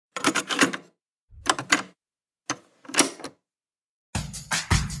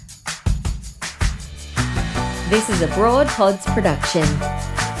This is a Broad Pods production.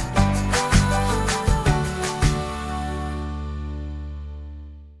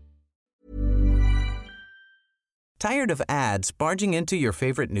 Tired of ads barging into your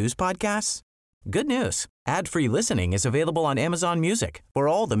favorite news podcasts? Good news. Ad-free listening is available on Amazon Music for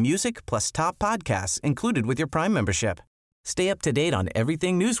all the music plus top podcasts included with your Prime membership. Stay up to date on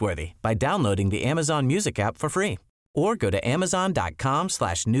everything newsworthy by downloading the Amazon Music app for free or go to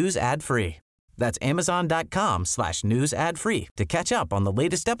amazon.com/news ad free. That's amazon.com/news ad free to catch up on the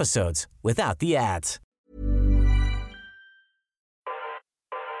latest episodes without the ads.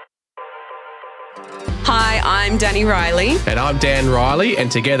 Hi, I'm Danny Riley. And I'm Dan Riley,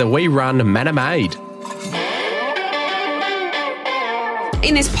 and together we run Manna Made.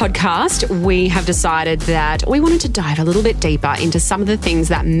 In this podcast, we have decided that we wanted to dive a little bit deeper into some of the things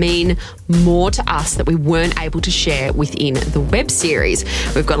that mean more to us that we weren't able to share within the web series.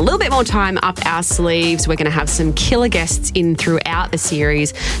 We've got a little bit more time up our sleeves. We're going to have some killer guests in throughout the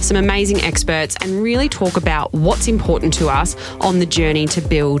series, some amazing experts, and really talk about what's important to us on the journey to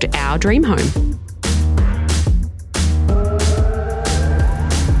build our dream home.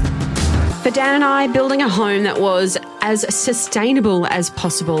 For Dan and I, building a home that was as sustainable as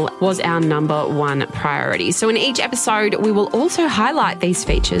possible was our number one priority. So in each episode, we will also highlight these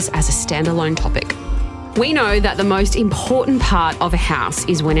features as a standalone topic. We know that the most important part of a house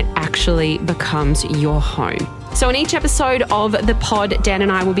is when it actually becomes your home. So in each episode of the pod, Dan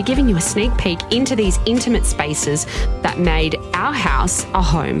and I will be giving you a sneak peek into these intimate spaces that made our house a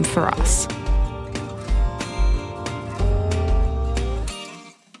home for us.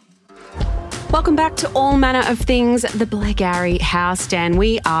 Welcome back to All Manner of Things, the Blackberry House. Dan,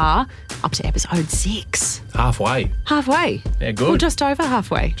 we are up to episode 6. Halfway. Yeah, good. Well, just over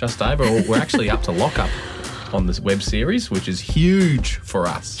halfway. Just over. We're actually up to lockup on this web series, which is huge for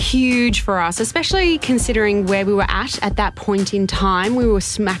us. Huge for us, especially considering where we were at that point in time. We were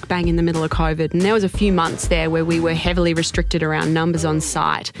smack bang in the middle of COVID, and there was a few months there where we were heavily restricted around numbers on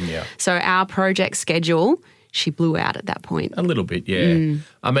site. Yeah. So our project schedule, she blew out at that point. A little bit, yeah.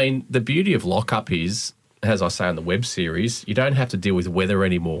 I mean, the beauty of lockup is, as I say on the web series, you don't have to deal with weather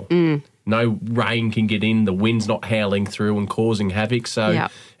anymore. No rain can get in, the wind's not howling through and causing havoc. So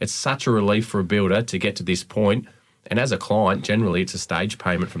It's such a relief for a builder to get to this point. And as a client, generally it's a stage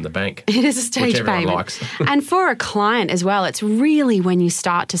payment from the bank. It is a stage which payment. Likes. And for a client as well, it's really when you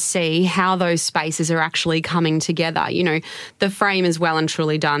start to see how those spaces are actually coming together. You know, the frame is well and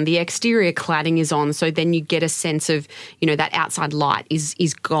truly done. The exterior cladding is on. So then you get a sense of, you know, that outside light is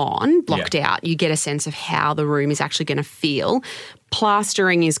gone, blocked out. You get a sense of how the room is actually going to feel.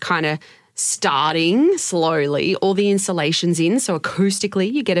 Plastering is kind of starting slowly, all the insulation's in, so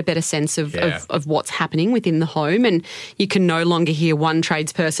acoustically you get a better sense of what's happening within the home, and you can no longer hear one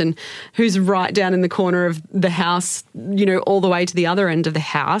tradesperson who's right down in the corner of the house, you know, all the way to the other end of the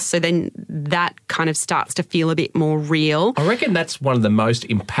house. So then that kind of starts to feel a bit more real. I reckon that's one of the most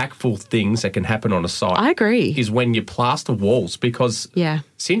impactful things that can happen on a site. I agree. Is when you plaster walls, because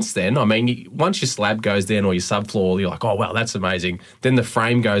since then, I mean, once your slab goes down or your subfloor, you're like, oh, wow, that's amazing. Then the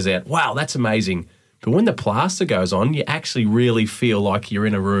frame goes out. Wow, that's amazing. But when the plaster goes on, you actually really feel like you're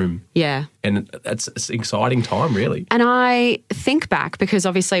in a room. Yeah. And it's an exciting time, really. And I think back, because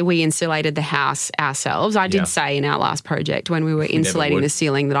obviously we insulated the house ourselves. I did say in our last project when we were insulating the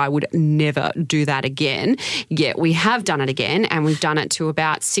ceiling that I would never do that again. Yet we have done it again, and we've done it to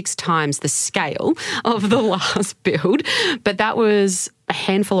about 6 times the scale of the last build. But that was a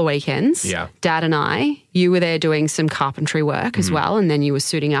handful of weekends. Yeah. Dad and I, you were there doing some carpentry work as well, and then you were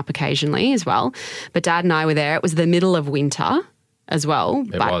suiting up occasionally as well. But Dad and I were there. It was the middle of winter as well.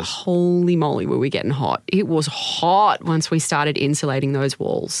 But holy moly, were we getting hot. It was hot once we started insulating those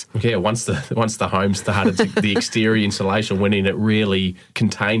walls. Yeah, once the home started, the exterior insulation went in, it really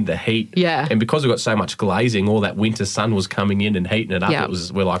contained the heat. Yeah. And because we've got so much glazing, all that winter sun was coming in and heating it up.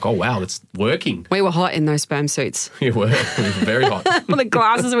 We're like, oh, wow, it's working. We were hot in those sperm suits. We were very hot. Well, the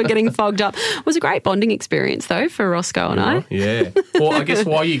glasses were getting fogged up. It was a great bonding experience, though, for Roscoe and I. Yeah. Well, I guess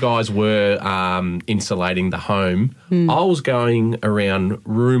while you guys were insulating the home, I was going around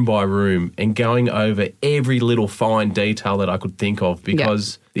room by room and going over every little fine detail that I could think of,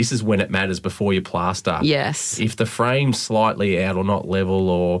 because this is when it matters before you plaster. Yes. If the frame's slightly out or not level,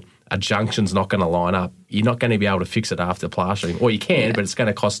 or a junction's not going to line up, you're not going to be able to fix it after plastering. Or you can, but it's going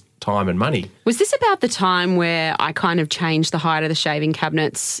to cost time and money. Was this about the time where I kind of changed the height of the shaving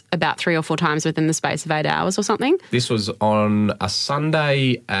cabinets about 3 or 4 times within the space of 8 hours or something? This was on a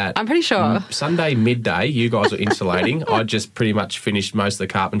Sunday at... I'm pretty sure. Sunday midday, you guys were insulating. I just pretty much finished most of the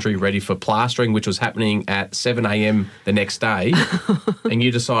carpentry ready for plastering, which was happening at 7 a.m. the next day. And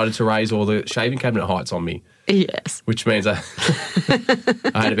you decided to raise all the shaving cabinet heights on me. Yes. Which means I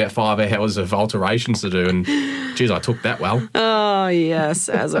had about 5 hours of alterations to do, and geez, I took that well. Oh, yes,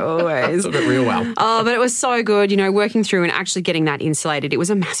 as always. Took it real well. Oh, but it was so good, working through and actually getting that insulated. It was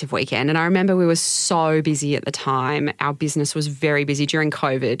a massive weekend, and I remember we were so busy at the time. Our business was very busy during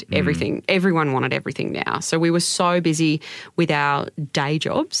COVID. Everyone wanted everything now. So we were so busy with our day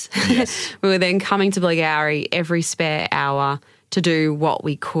jobs. Yes. We were then coming to Blackgowrie every spare hour to do what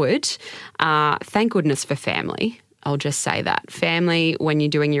we could. Thank goodness for family. I'll just say that. Family, when you're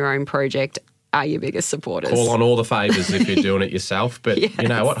doing your own project, are your biggest supporters. Call on all the favours if you're doing it yourself. But yes. You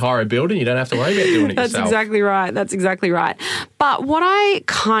know what? Hire a building. You don't have to worry about doing it That's yourself. That's exactly right. But what I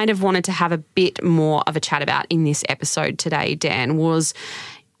kind of wanted to have a bit more of a chat about in this episode today, Dan, was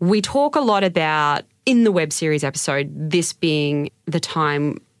we talk a lot about, in the web series episode, this being the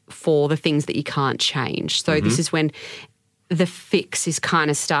time for the things that you can't change. So this is when the fix is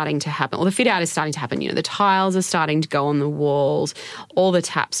kind of starting to happen, or the fit out is starting to happen. The tiles are starting to go on the walls, all the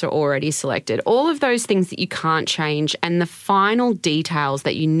taps are already selected, all of those things that you can't change, and the final details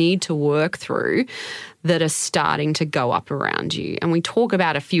that you need to work through that are starting to go up around you. And we talk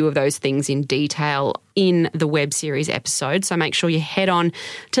about a few of those things in detail in the web series episode. So make sure you head on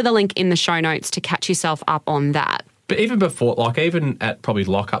to the link in the show notes to catch yourself up on that. But even before, even at probably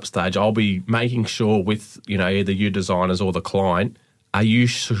lock-up stage, I'll be making sure with, either you designers or the client, are you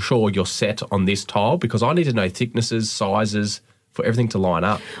sure you're set on this tile? Because I need to know thicknesses, sizes, for everything to line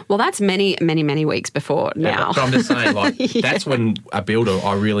up. Well, that's many, many, many weeks before now. Yeah, but I'm just saying, that's when a builder,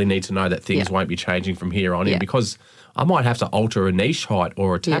 I really need to know that things won't be changing from here on in, because I might have to alter a niche height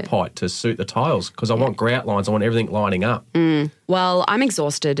or a tap height to suit the tiles, because I want grout lines, I want everything lining up. Well, I'm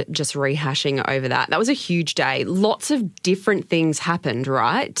exhausted just rehashing over that. That was a huge day. Lots of different things happened,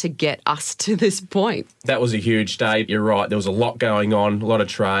 right, to get us to this point. That was a huge day. You're right. There was a lot going on, a lot of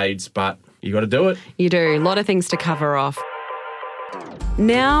trades, but you got to do it. You do. A lot of things to cover off.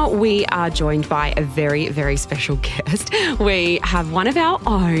 Now we are joined by a very, very special guest. We have one of our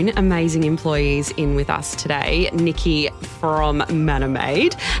own amazing employees in with us today, Nikki from Manna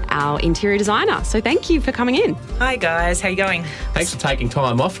Made, our interior designer. So thank you for coming in. Hi guys, how you going? Thanks for taking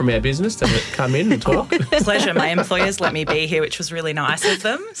time off from our business to come in and talk. Pleasure. My employers let me be here, which was really nice of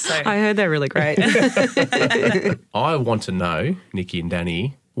them. So I heard they're really great. I want to know, Nikki and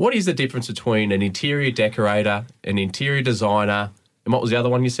Danny, what is the difference between an interior decorator, an interior designer, and what was the other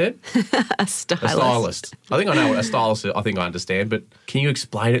one you said? A stylist. A stylist. I think I know what a stylist is. I think I understand, but can you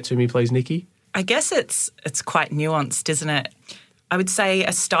explain it to me, please, Nikki? I guess it's quite nuanced, isn't it? I would say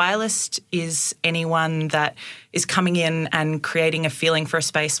a stylist is anyone that is coming in and creating a feeling for a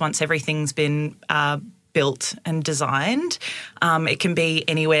space once everything's been built and designed. It can be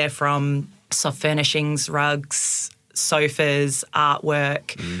anywhere from soft furnishings, rugs, sofas,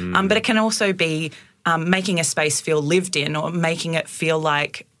 artwork, but it can also be making a space feel lived in, or making it feel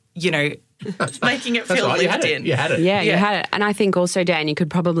like, making it feel lived in. You had it. Yeah, you had it. And I think also, Dan, you could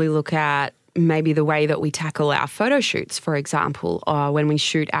probably look at maybe the way that we tackle our photo shoots, for example, or when we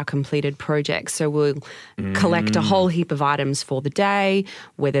shoot our completed projects. So we'll collect a whole heap of items for the day,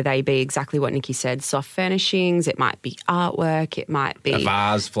 whether they be exactly what Nikki said, soft furnishings, it might be artwork, it might be a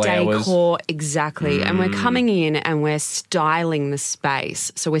vase, flowers. Decor, exactly. And we're coming in and we're styling the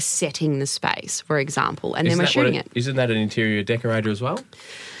space. So we're setting the space, for example, and then we're shooting it. Isn't that an interior decorator as well?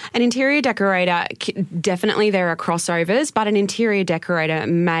 An interior decorator, definitely there are crossovers, but an interior decorator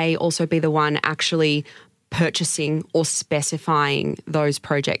may also be the one actually purchasing or specifying those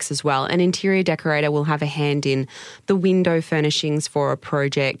projects as well. An interior decorator will have a hand in the window furnishings for a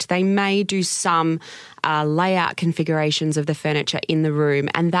project. They may do some layout configurations of the furniture in the room,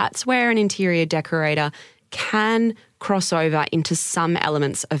 and that's where an interior decorator can cross over into some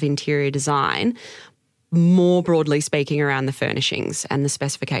elements of interior design. More broadly speaking, around the furnishings and the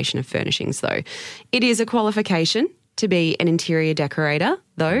specification of furnishings, though. It is a qualification to be an interior decorator,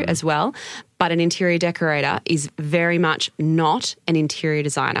 though, as well. But an interior decorator is very much not an interior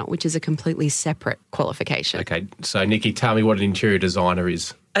designer, which is a completely separate qualification. Okay, so Nikki, tell me what an interior designer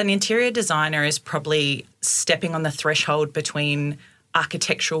is. An interior designer is probably stepping on the threshold between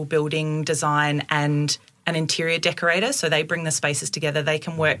architectural building design and an interior decorator. So they bring the spaces together. They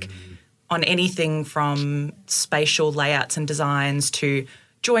can work on anything from spatial layouts and designs to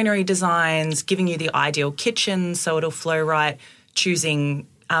joinery designs, giving you the ideal kitchen so it'll flow right, choosing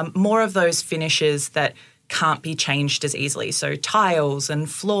more of those finishes that can't be changed as easily. So tiles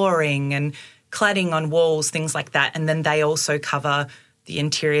and flooring and cladding on walls, things like that. And then they also cover the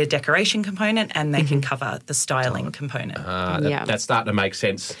interior decoration component, and they can cover the styling component. That's starting to make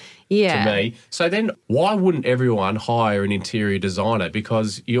sense Yeah. to me. So then why wouldn't everyone hire an interior designer?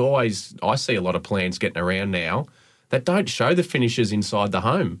 Because I see a lot of plans getting around now that don't show the finishes inside the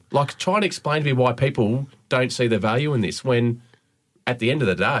home. Like, try and explain to me why people don't see the value in this when at the end of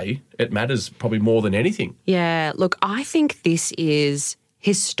the day, it matters probably more than anything. Yeah, look, I think this is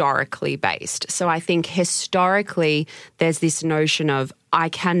historically based. So I think historically there's this notion of I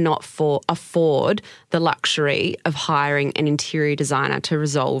cannot afford the luxury of hiring an interior designer to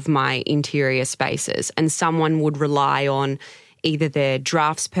resolve my interior spaces. And someone would rely on either their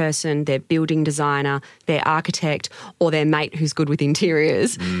draftsperson, their building designer, their architect, or their mate who's good with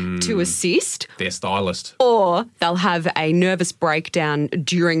interiors to assist. Their stylist. Or they'll have a nervous breakdown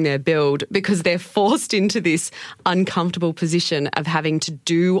during their build because they're forced into this uncomfortable position of having to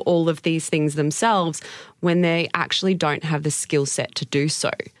do all of these things themselves when they actually don't have the skill set to do so.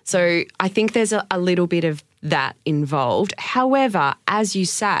 So I think there's a little bit of that involved. However, as you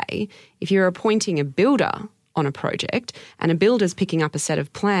say, if you're appointing a builder on a project and a builder's picking up a set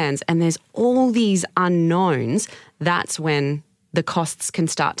of plans and there's all these unknowns, that's when the costs can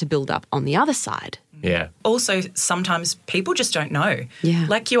start to build up on the other side. Yeah. Also, sometimes people just don't know. Yeah.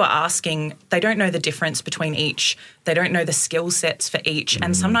 Like you were asking, they don't know the difference between each. They don't know the skill sets for each.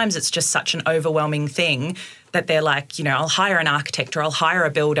 And sometimes it's just such an overwhelming thing that they're like, I'll hire an architect or I'll hire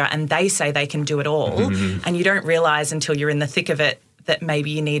a builder and they say they can do it all. And you don't realise until you're in the thick of it that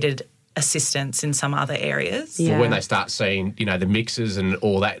maybe you needed assistance in some other areas. Yeah. Well, when they start seeing, the mixers and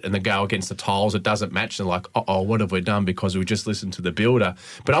all that and they go against the tiles, it doesn't match. They're like, what have we done because we just listened to the builder?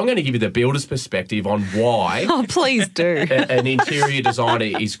 But I'm going to give you the builder's perspective on why Oh, please do. an interior designer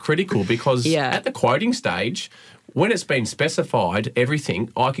is critical because Yeah. at the quoting stage, when it's been specified,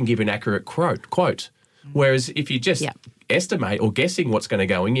 everything, I can give an accurate quote. Whereas if you just estimate or guessing what's going to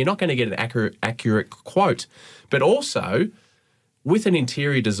go in, you're not going to get an accurate quote. But also, with an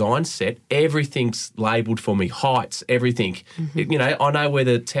interior design set, everything's labelled for me, heights, everything. I know where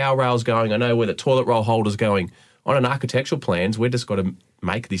the towel rail's going, I know where the toilet roll holder's going. On an architectural plans, we've just got to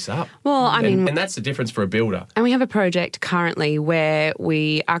make this up. Well, and that's the difference for a builder. And we have a project currently where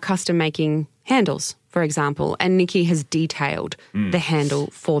we are custom making handles, for example, and Nikki has detailed the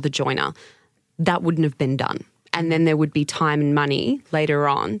handle for the joiner. That wouldn't have been done. And then there would be time and money later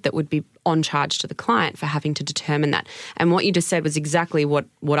on that would be on charge to the client for having to determine that. And what you just said was exactly what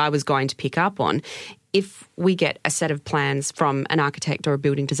I was going to pick up on. If we get a set of plans from an architect or a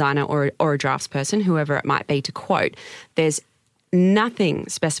building designer or a draftsperson, whoever it might be to quote, there's nothing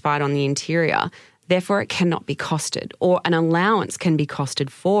specified on the interior. Therefore, it cannot be costed, or an allowance can be costed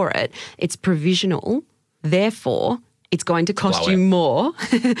for it. It's provisional. Therefore, it's going to cost you more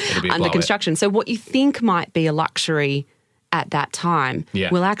under construction. So what you think might be a luxury at that time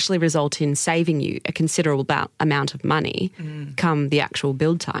will actually result in saving you a considerable amount of money come the actual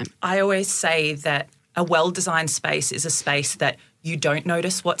build time. I always say that a well-designed space is a space that you don't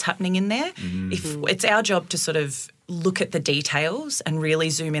notice what's happening in there. If it's our job to sort of look at the details and really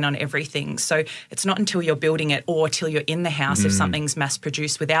zoom in on everything. So it's not until you're building it or till you're in the house if something's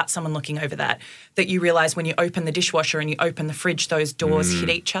mass-produced without someone looking over that you realise when you open the dishwasher and you open the fridge, those doors hit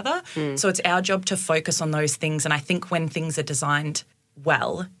each other. So it's our job to focus on those things. And I think when things are designed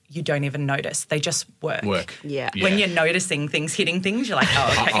well, you don't even notice. They just work. Yeah. When you're noticing things hitting things, you're like,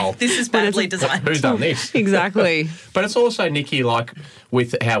 oh, okay, this is badly designed. Who's done this? Exactly. But it's also, Nikki, like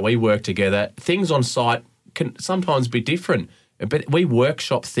with how we work together, things on site can sometimes be different. But we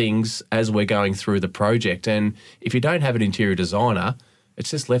workshop things as we're going through the project. And if you don't have an interior designer,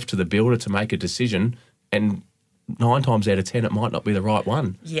 it's just left to the builder to make a decision. And 9 times out of 10, it might not be the right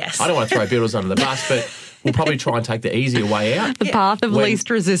one. Yes. I don't want to throw builders under the bus, but we'll probably try and take the easier way out. The path of least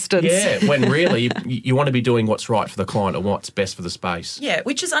resistance. Yeah, when really you want to be doing what's right for the client or what's best for the space. Yeah,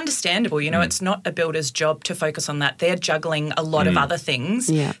 which is understandable. It's not a builder's job to focus on that. They're juggling a lot of other things.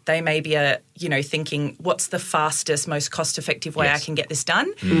 Yeah. They may be thinking, what's the fastest, most cost-effective way I can get this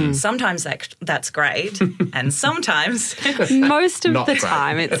done? Sometimes that's great, and sometimes Most of Not the great.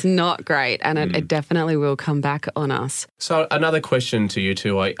 time it's not great, and it definitely will come back on us. So another question to you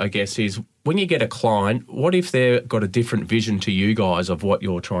two, I guess, is when you get a client, what if they've got a different vision to you guys of what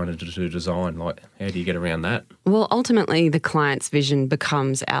you're trying to design? Like, how do you get around that? Well, ultimately, the client's vision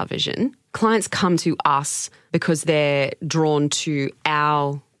becomes our vision. Clients come to us because they're drawn to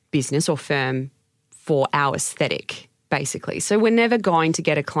our business or firm for our aesthetic, basically. So we're never going to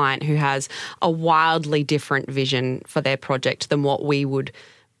get a client who has a wildly different vision for their project than what we would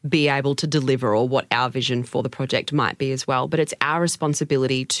be able to deliver or what our vision for the project might be as well. But it's our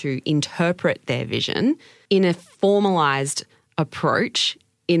responsibility to interpret their vision in a formalised approach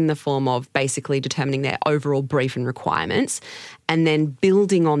in the form of basically determining their overall brief and requirements and then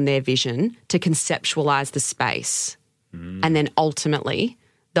building on their vision to conceptualise the space. And then ultimately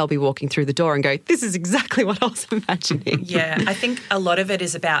they'll be walking through the door and go, this is exactly what I was imagining. Yeah, I think a lot of it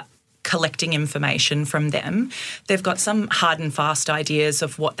is about collecting information from them. They've got some hard and fast ideas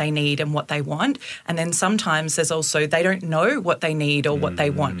of what they need and what they want. And then sometimes there's also they don't know what they need or what they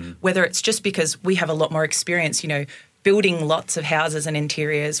want, whether it's just because we have a lot more experience, building lots of houses and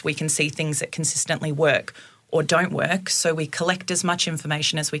interiors, we can see things that consistently work or don't work. So we collect as much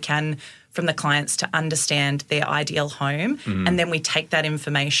information as we can from the clients to understand their ideal home. And then we take that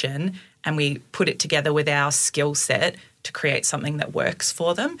information and we put it together with our skill set to create something that works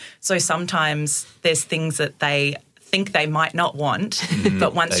for them. So sometimes there's things that they think they might not want,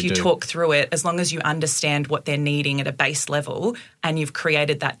 but once you talk through it, as long as you understand what they're needing at a base level and you've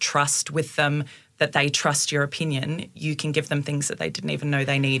created that trust with them that they trust your opinion, you can give them things that they didn't even know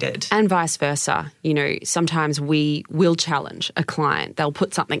they needed. And vice versa. Sometimes we will challenge a client. They'll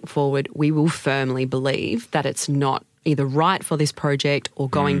put something forward. We will firmly believe that it's not either right for this project or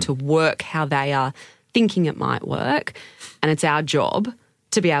going to work how they are thinking it might work. And it's our job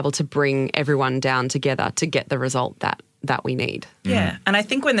to be able to bring everyone down together to get the result that we need. Yeah. And I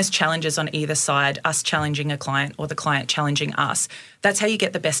think when there's challenges on either side, us challenging a client or the client challenging us, that's how you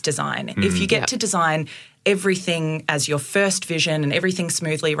get the best design. If you get to design everything as your first vision and everything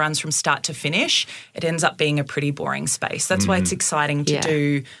smoothly runs from start to finish, it ends up being a pretty boring space. That's why it's exciting to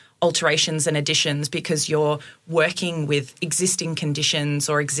do alterations and additions, because you're working with existing conditions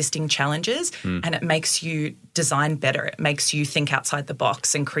or existing challenges and it makes you design better. It makes you think outside the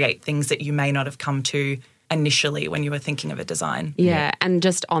box and create things that you may not have come to initially when you were thinking of a design. Yeah, and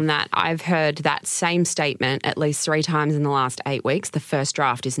just on that, I've heard that same statement at least 3 times in the last 8 weeks. The first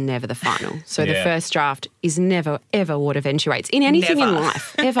draft is never the final. So the first draft is never, ever what eventuates in anything in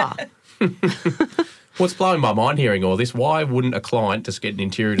life, ever. What's blowing my mind hearing all this, why wouldn't a client just get an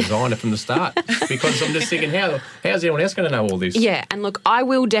interior designer from the start? Because I'm just thinking, how's anyone else going to know all this? Yeah, and look, I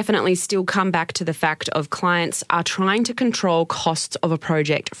will definitely still come back to the fact of clients are trying to control costs of a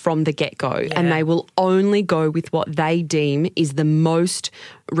project from the get-go, and they will only go with what they deem is the most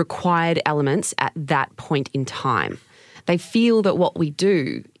required elements at that point in time. They feel that what we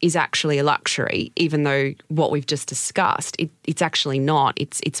do is actually a luxury, even though what we've just discussed, it's actually not.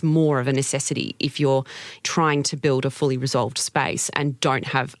 It's more of a necessity if you're trying to build a fully resolved space and don't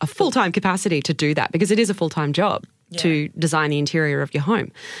have a full-time capacity to do that, because it is a full-time job to design the interior of your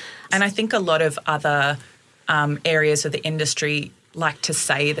home. And I think a lot of other areas of the industry like to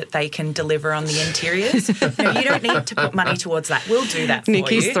say that they can deliver on the interiors. No, you don't need to put money towards that. We'll do that for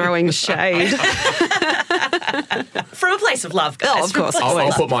Nikki's you. throwing shade. From a place of love, guys. Oh, of course. I'll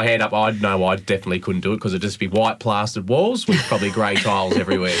put my hand up. I know I definitely couldn't do it because it'd just be white plastered walls with probably grey tiles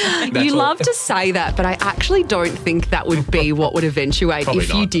everywhere. You love to say that, but I actually don't think that would be what would eventuate Probably if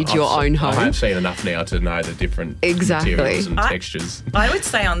not. you did your own home. I have seen enough now to know the different materials and textures. I would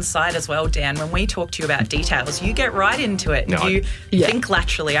say on site as well, Dan, when we talk to you about details, you get right into it. No, you think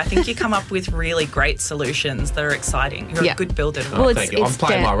laterally. I think you come up with really great solutions that are exciting. You're a good builder. Well, Thank you. I'm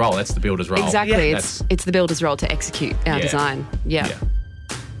playing my role. That's the builder's role. Exactly. It's the builder's role to execute our design. Yeah.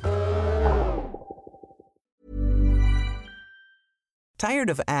 Tired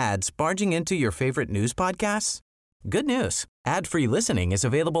of ads barging into your favorite news podcasts? Good news. Ad-free listening is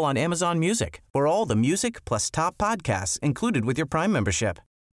available on Amazon Music for all the music plus top podcasts included with your Prime membership.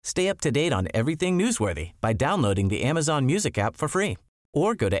 Stay up to date on everything newsworthy by downloading the Amazon Music app for free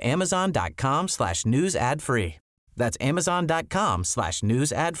or go to amazon.com/news ad free. That's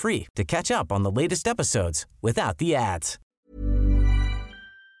amazon.com/news ad free to catch up on the latest episodes without the ads.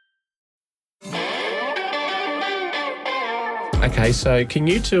 Okay, so can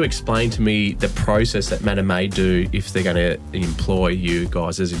you two explain to me the process that Manna Made do if they're going to employ you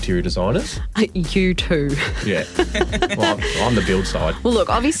guys as interior designers? You too. Yeah. Well, I'm the build side. Well, look,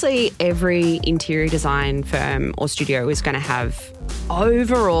 obviously every interior design firm or studio is going to have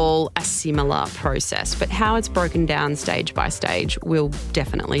overall a similar process, but how it's broken down stage by stage will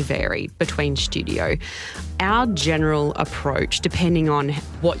definitely vary between studio. Our general approach, depending on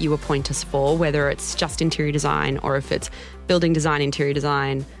what you appoint us for, whether it's just interior design or if it's building design, interior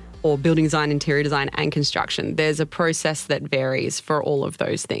design, or building design, interior design and construction, there's a process that varies for all of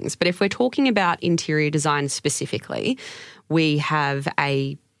those things. But if we're talking about interior design specifically, we have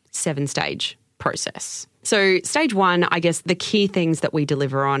a 7-stage process. So stage 1, I guess the key things that we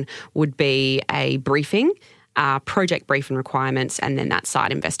deliver on would be a briefing, project brief and requirements, and then that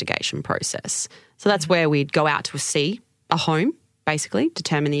site investigation process. So that's where we'd go out to see a home, basically,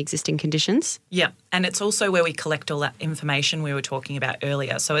 determine the existing conditions. Yeah, and it's also where we collect all that information we were talking about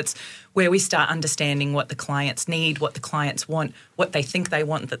earlier. So it's where we start understanding what the clients need, what the clients want, what they think they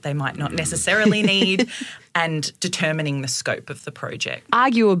want that they might not necessarily need, and determining the scope of the project.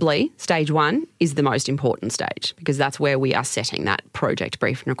 Arguably, stage 1 is the most important stage because that's where we are setting that project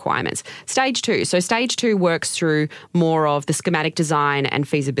brief and requirements. Stage 2. So stage 2 works through more of the schematic design and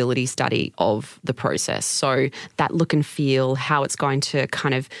feasibility study of the process. So that look and feel, how it's going to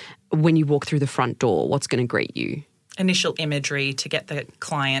kind of, when you walk through the front door, what's going to greet you. Initial imagery to get the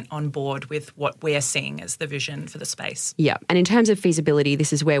client on board with what we're seeing as the vision for the space. Yeah. And in terms of feasibility,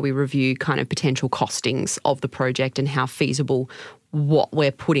 this is where we review kind of potential costings of the project and how feasible what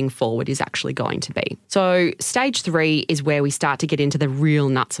we're putting forward is actually going to be. So stage 3 is where we start to get into the real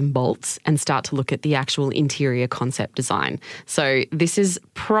nuts and bolts and start to look at the actual interior concept design. So this is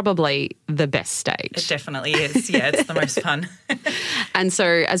probably the best stage. It definitely is. Yeah, it's the most fun. And so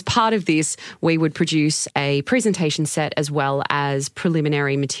as part of this, we would produce a presentation set as well as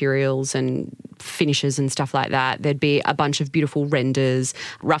preliminary materials and finishes and stuff like that. There'd be a bunch of beautiful renders,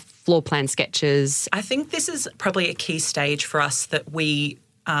 rough floor plan sketches. I think this is probably a key stage for us that we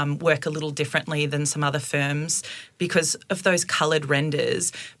work a little differently than some other firms because of those coloured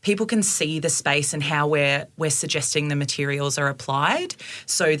renders. People can see the space and how we're suggesting the materials are applied,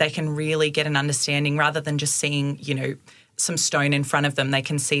 so they can really get an understanding rather than just seeing, some stone in front of them. They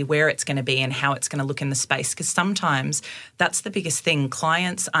can see where it's going to be and how it's going to look in the space, because sometimes that's the biggest thing.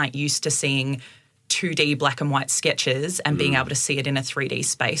 Clients aren't used to seeing 2D black and white sketches and being able to see it in a 3D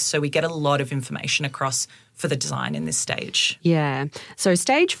space. So we get a lot of information across for the design in this stage. Yeah. So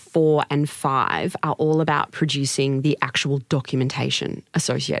stage 4 and 5 are all about producing the actual documentation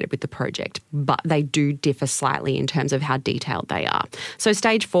associated with the project, but they do differ slightly in terms of how detailed they are. So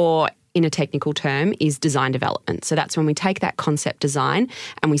stage 4 in a technical term is design development. So that's when we take that concept design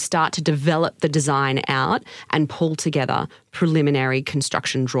and we start to develop the design out and pull together preliminary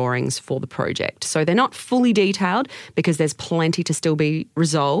construction drawings for the project. So they're not fully detailed because there's plenty to still be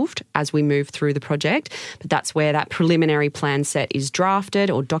resolved as we move through the project, but that's where that preliminary plan set is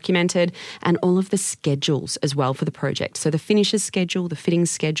drafted or documented, and all of the schedules as well for the project. So the finishes schedule, the fittings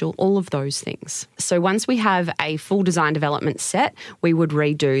schedule, all of those things. So once we have a full design development set, we would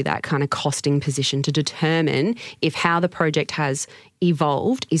redo that kind of costing position to determine if how the project has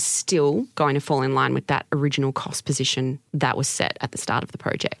evolved is still going to fall in line with that original cost position that was set at the start of the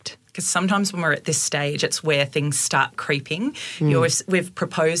project. Because sometimes when we're at this stage, it's where things start creeping. We've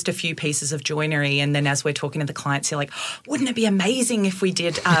proposed a few pieces of joinery, and then as we're talking to the clients, you're like, wouldn't it be amazing if we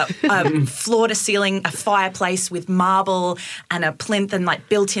did a floor-to-ceiling, a fireplace with marble and a plinth and like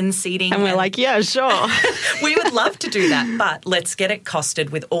built-in seating? And we're like, yeah, sure. We would love to do that, but let's get it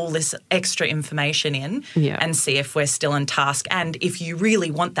costed with all this extra information in and see if we're still on task. And if you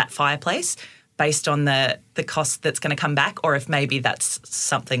really want that fireplace, based on the cost that's going to come back, or if maybe that's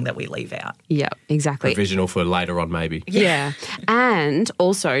something that we leave out. Yeah, exactly. Provisional for later on, maybe. Yeah. And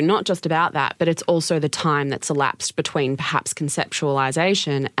also, not just about that, but it's also the time that's elapsed between perhaps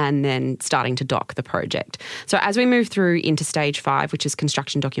conceptualisation and then starting to dock the project. So as we move through into stage 5, which is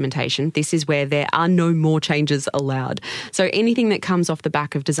construction documentation, this is where there are no more changes allowed. So anything that comes off the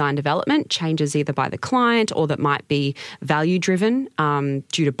back of design development, changes either by the client or that might be value driven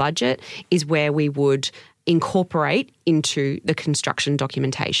due to budget, is where we would incorporate into the construction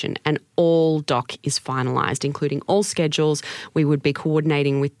documentation, and all doc is finalised, including all schedules. We would be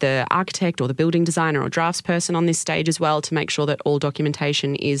coordinating with the architect or the building designer or draftsperson on this stage as well to make sure that all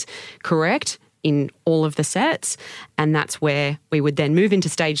documentation is correct in all of the sets, and that's where we would then move into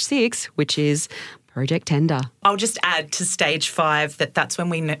stage 6, which is project tender. I'll just add to stage 5 that's when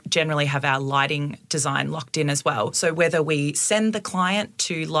we generally have our lighting design locked in as well. So whether we send the client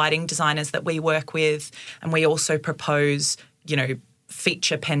to lighting designers that we work with, and we also propose,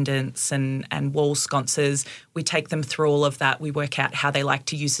 feature pendants and wall sconces, we take them through all of that. We work out how they like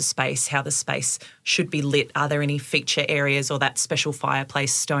to use the space, how the space should be lit. Are there any feature areas or that special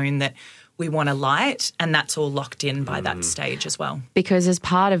fireplace stone that we want to light, and that's all locked in by that stage as well. Because as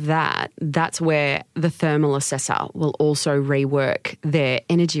part of that, that's where the thermal assessor will also rework their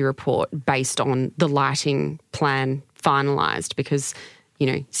energy report based on the lighting plan finalised, because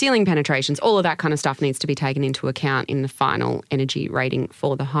ceiling penetrations, all of that kind of stuff needs to be taken into account in the final energy rating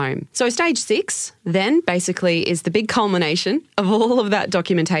for the home. So stage 6 then basically is the big culmination of all of that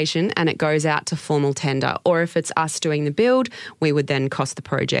documentation, and it goes out to formal tender. Or if it's us doing the build, we would then cost the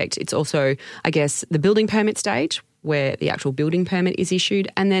project. It's also, I guess, the building permit stage where the actual building permit is issued,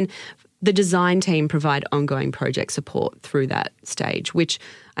 and then the design team provide ongoing project support through that stage, which,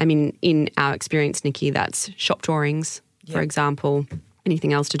 in our experience, Nikki, that's shop drawings, for example.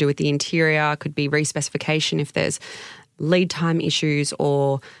 Anything else to do with the interior, could be respecification if there's lead time issues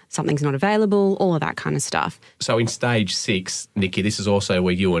or something's not available, all of that kind of stuff. So in stage 6, Nikki, this is also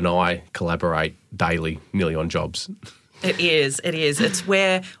where you and I collaborate daily, nearly on jobs. It is. It's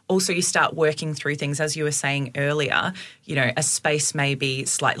where also you start working through things, as you were saying earlier. You know, a space may be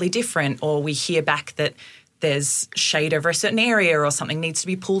slightly different, or we hear back that there's shade over a certain area or something needs to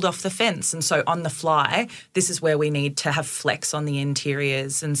be pulled off the fence. And so on the fly, this is where we need to have flex on the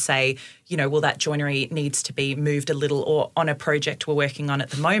interiors and say, you know, well, that joinery needs to be moved a little, or on a project we're working on at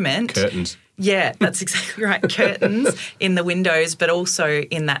the moment. Curtains. Yeah, that's exactly right. Curtains in the windows, but also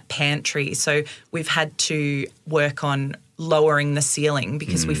in that pantry. So we've had to work on lowering the ceiling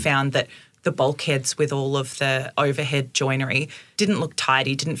because we found that the bulkheads with all of the overhead joinery didn't look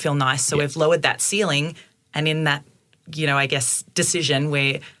tidy, didn't feel nice. So we've lowered that ceiling. And in that, you know, I guess, decision,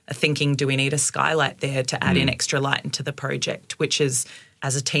 we're thinking, do we need a skylight there to add in extra light into the project, which is,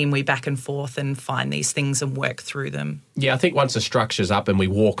 as a team, we back and forth and find these things and work through them. Yeah, I think once the structure's up and we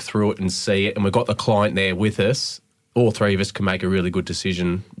walk through it and see it and we've got the client there with us, all three of us can make a really good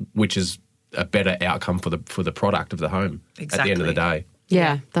decision, which is a better outcome for the product of the home at the end of the day.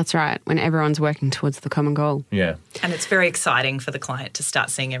 Yeah, that's right. When everyone's working towards the common goal. Yeah. And it's very exciting for the client to start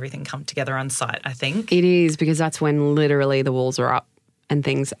seeing everything come together on site, I think. It is, because that's when literally the walls are up and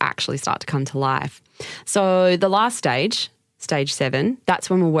things actually start to come to life. So the last stage, stage 7, that's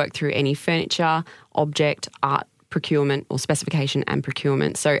when we'll work through any furniture, object, art, procurement, or specification and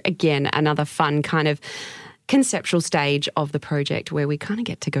procurement. So again, another fun kind of conceptual stage of the project where we kind of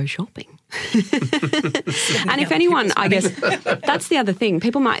get to go shopping. And if anyone, I guess, that's the other thing.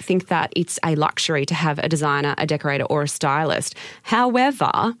 People might think that it's a luxury to have a designer, a decorator, or a stylist.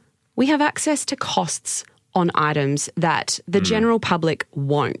 However, we have access to costs on items that the general public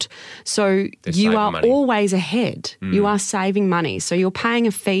won't. So you are always ahead. You are saving money. So you're paying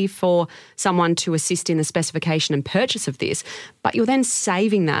a fee for someone to assist in the specification and purchase of this, but you're then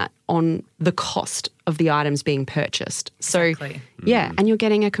saving that on the cost of the items being purchased. Exactly. So, yeah, and you're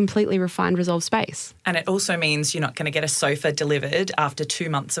getting a completely refined, resolved space. And it also means you're not going to get a sofa delivered after 2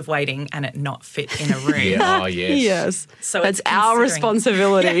 months of waiting and it not fit in a room. Oh, yes. Yes. So that's our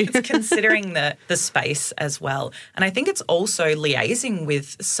responsibility. Yeah, it's considering the space as well. And I think it's also liaising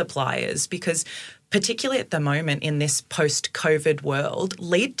with suppliers because particularly at the moment in this post-COVID world,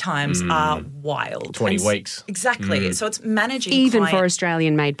 lead times are wild. 20 weeks. Exactly. So it's managing Even for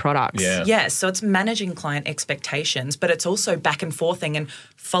Australian-made products. Yeah. Yeah, so it's managing client expectations, but it's also back and forthing and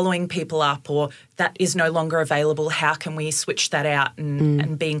following people up, or that is no longer available. How can we switch that out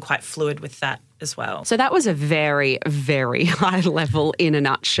and being quite fluid with that as well. So that was a very, very high level, in a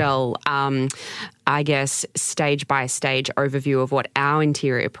nutshell, I guess, stage by stage overview of what our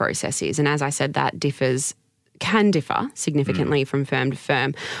interior process is. And as I said, that can differ significantly from firm to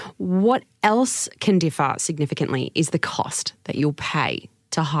firm. What else can differ significantly is the cost that you'll pay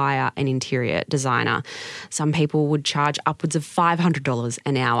to hire an interior designer. Some people would charge upwards of $500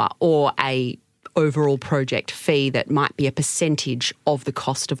 an hour, or a overall project fee that might be a percentage of the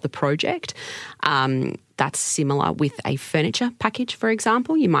cost of the project. That's similar with a furniture package, for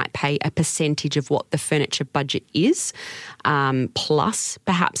example. You might pay a percentage of what the furniture budget is, plus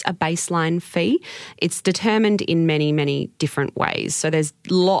perhaps a baseline fee. It's determined in many, many different ways. So there's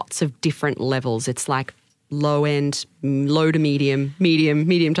lots of different levels. It's like low end, low to medium,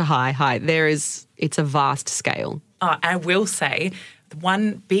 medium to high. It's a vast scale. Oh, I will say,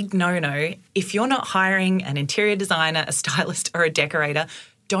 one big no-no, if you're not hiring an interior designer, a stylist or a decorator,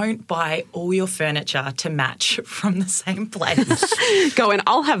 don't buy all your furniture to match from the same place. Go in,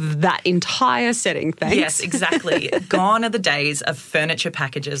 I'll have that entire setting, thanks. Yes, exactly. Gone are the days of furniture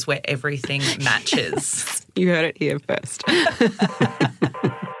packages where everything matches. You heard it here first.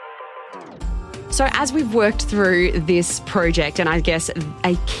 So as we've worked through this project, and I guess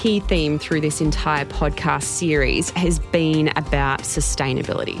a key theme through this entire podcast series has been about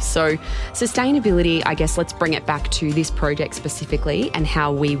sustainability. So sustainability, I guess, let's bring it back to this project specifically and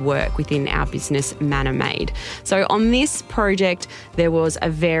how we work within our business, Manna Made. So on this project, there was a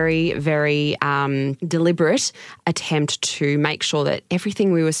very, very deliberate attempt to make sure that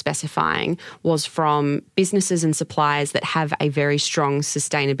everything we were specifying was from businesses and suppliers that have a very strong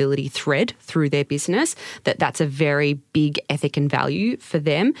sustainability thread through their business, that's a very big ethic and value for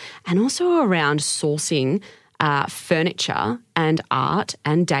them, and also around sourcing furniture and art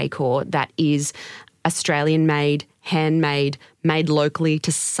and decor that is Australian made, handmade, made locally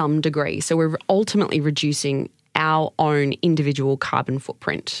to some degree. So we're ultimately reducing our own individual carbon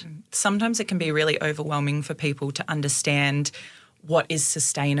footprint. Sometimes it can be really overwhelming for people to understand what is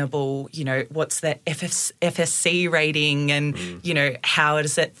sustainable, what's the FSC rating and, how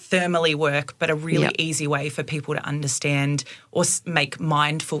does it thermally work, but a really easy way for people to understand or make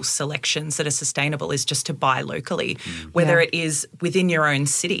mindful selections that are sustainable is just to buy locally, whether it is within your own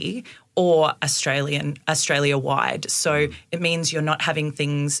city or Australia-wide. So it means you're not having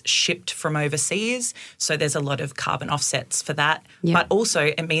things shipped from overseas, so there's a lot of carbon offsets for that. But also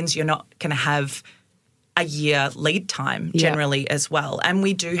it means you're not going to have a year lead time generally as well. And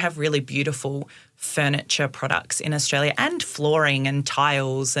we do have really beautiful furniture products in Australia and flooring and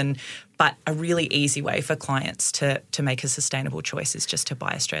tiles, but a really easy way for clients to make a sustainable choice is just to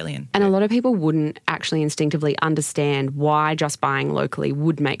buy Australian. And a lot of people wouldn't actually instinctively understand why just buying locally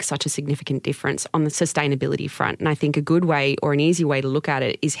would make such a significant difference on the sustainability front. And I think a good way or an easy way to look at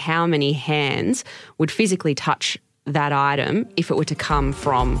it is how many hands would physically touch that item if it were to come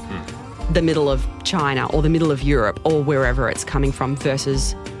from the middle of China or the middle of Europe or wherever it's coming from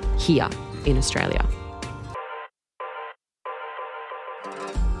versus here in Australia.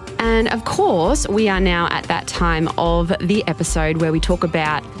 And of course, we are now at that time of the episode where we talk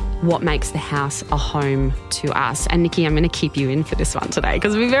about what makes the house a home to us. And Nikki, I'm going to keep you in for this one today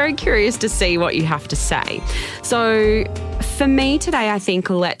because we're very curious to see what you have to say. So for me today, I think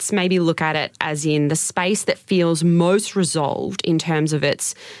let's maybe look at it as in the space that feels most resolved in terms of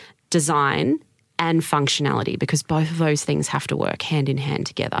its design and functionality, because both of those things have to work hand in hand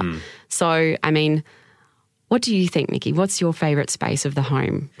together. So, I mean, what do you think, Nikki? What's your favourite space of the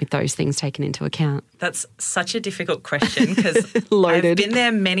home with those things taken into account? That's such a difficult question because I've been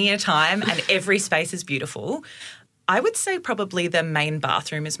there many a time and every space is beautiful. I would say probably the main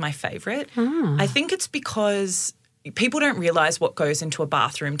bathroom is my favourite. I think it's because people don't realise what goes into a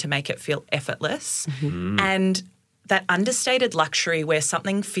bathroom to make it feel effortless. And that understated luxury where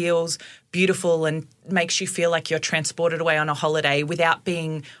something feels beautiful and makes you feel like you're transported away on a holiday without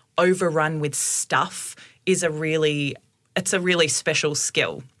being overrun with stuff is a really special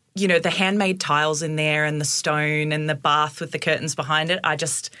skill. The handmade tiles in there and the stone and the bath with the curtains behind it, I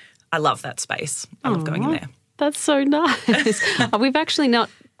love that space. I love going in there. That's so nice.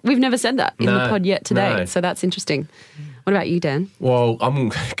 We've never said that in the pod yet today, so that's interesting. What about you, Dan? Well, I'm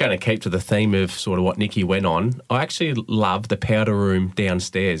going to keep to the theme of sort of what Nikki went on. I actually love the powder room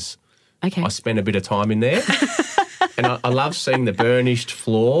downstairs. Okay. I spend a bit of time in there. And I love seeing the burnished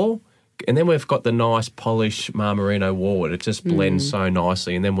floor. And then we've got the nice polished marmerino wall. It just blends so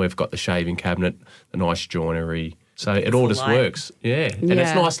nicely. And then we've got the shaving cabinet, the nice joinery. So it all just works. Yeah. And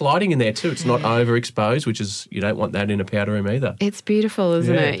it's nice lighting in there too. It's not overexposed, which is, you don't want that in a powder room either. It's beautiful,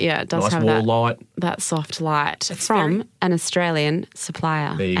 isn't it? Yeah, it does nice have wall light. That soft light from an Australian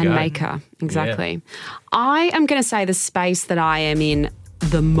supplier and maker. Exactly. Yeah. I am going to say the space that I am in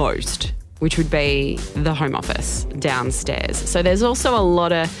the most, which would be the home office downstairs. So there's also a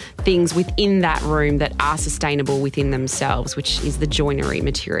lot of things within that room that are sustainable within themselves, which is the joinery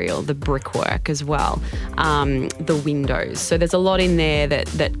material, the brickwork as well, the windows. So there's a lot in there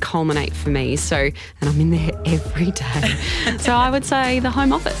that culminate for me. So, and I'm in there every day. So I would say the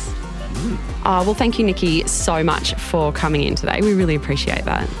home office. Well, thank you, Nikki, so much for coming in today. We really appreciate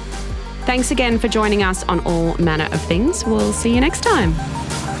that. Thanks again for joining us on All Manner of Things. We'll see you next time.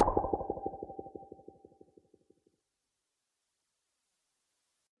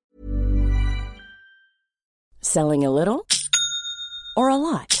 Selling a little or a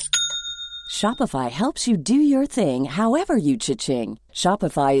lot? Shopify helps you do your thing however you cha-ching.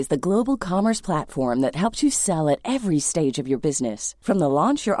 Shopify is the global commerce platform that helps you sell at every stage of your business. From the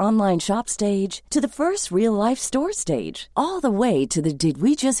launch your online shop stage to the first real-life store stage, all the way to the did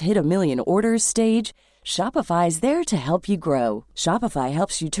we just hit a million orders stage. Shopify is there to help you grow. Shopify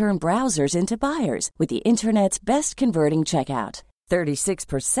helps you turn browsers into buyers with the internet's best converting checkout.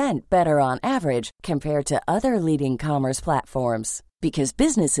 36% better on average compared to other leading commerce platforms. Because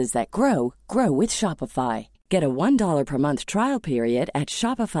businesses that grow, grow with Shopify. Get a $1 per month trial period at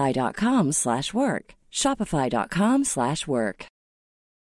shopify.com/work. Shopify.com/work.